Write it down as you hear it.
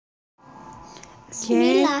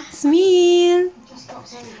Okay. Smile.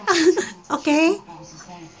 Okay.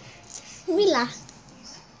 Mila.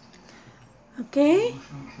 Okay.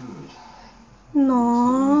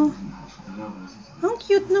 No. Ang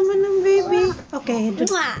cute naman ng baby. Okay.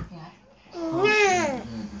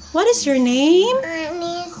 What is your name?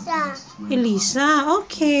 Anissa. Elisa.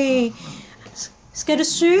 Okay. Scared to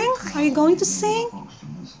sing? Are you going to sing?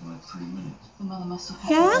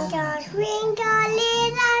 Yeah? Twinkle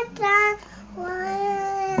little star.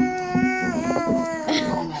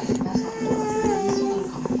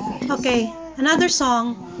 Okay. Another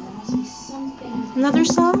song. Another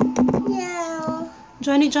song? No.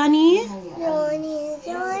 Johnny, Johnny? Johnny,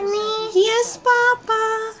 Johnny. Yes,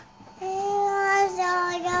 Papa.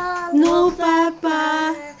 No,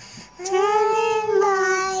 Papa. Telling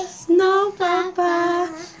lies. No, Papa.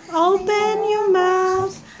 Open your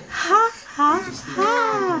mouth. Ha, ha,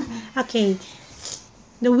 ha. Okay.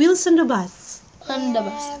 The wheels on the bus. On the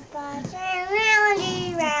bus.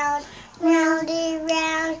 Roundy round, roundy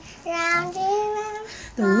round, roundy round.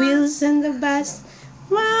 The wheels on the bus.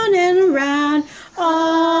 Round and round.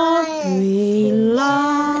 All day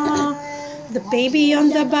long. The baby on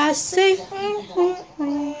the bus say.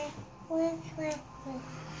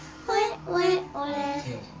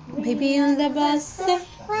 Baby on the bus say.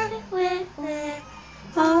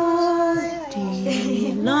 All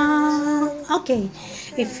day long. Okay.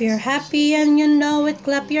 If you're happy and you know it,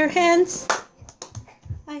 clap your hands.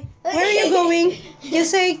 Where are you going? You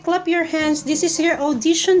say, clap your hands. This is your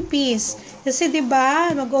audition piece. Kasi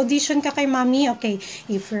diba, mag-audition ka kay mommy. Okay.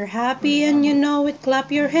 If you're happy and you know it,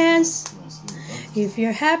 clap your hands. If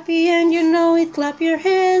you're happy and you know it, clap your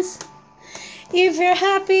hands. If you're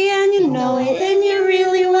happy and you know it, and you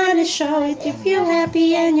really want to show it. If you're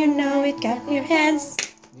happy and you know it, clap your hands.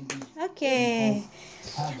 Okay.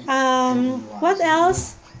 What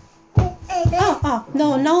else?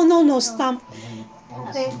 No, stop.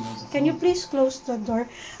 Okay. Can you please close the door?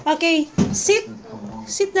 Okay, sit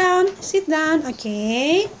down.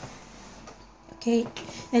 Okay. Okay,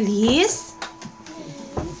 Elise.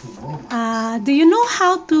 Do you know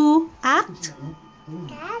how to act?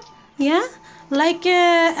 Yeah, like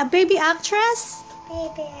a baby actress.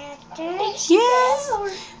 Baby actress. Yes.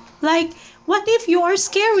 Like, what if you are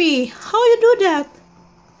scary? How you do that?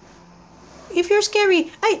 If you're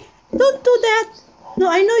scary, don't do that. No,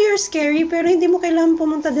 I know you're scary, pero hindi mo kailangan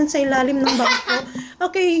pumunta din sa ilalim ng bangko.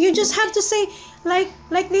 Okay, you just have to say, like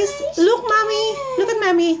this. Look, mommy. Look at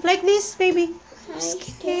mommy. Like this, baby. I'm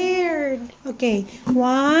scared. Okay, 1,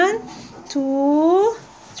 2,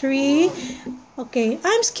 3. Okay,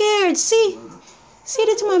 I'm scared. See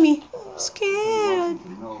that to mommy. Scared.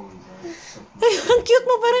 Ay, ang cute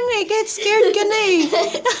mo pa rin eh. Kahit scared ka na eh.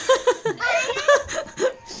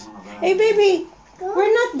 Hey, baby.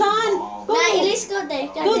 We're not done. Go. Elise, go there.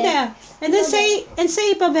 Go there. And then say,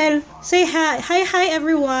 Pavel. Say hi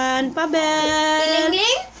everyone. Pavel.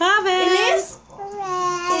 Ling. Pavel. Elise.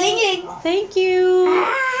 Ling. Thank you.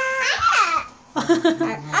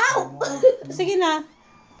 Ow! Sige na.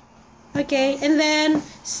 Okay, and then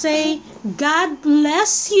say, God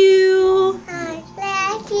bless you. I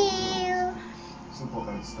love you.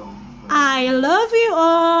 I love you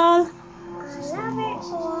all. I love it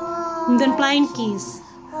all. And then flying kiss.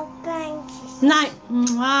 Flying kiss. Night.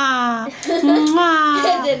 Mwah. Mwah.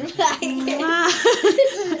 Then flying kiss. Mwah.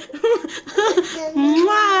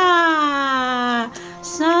 Mwah.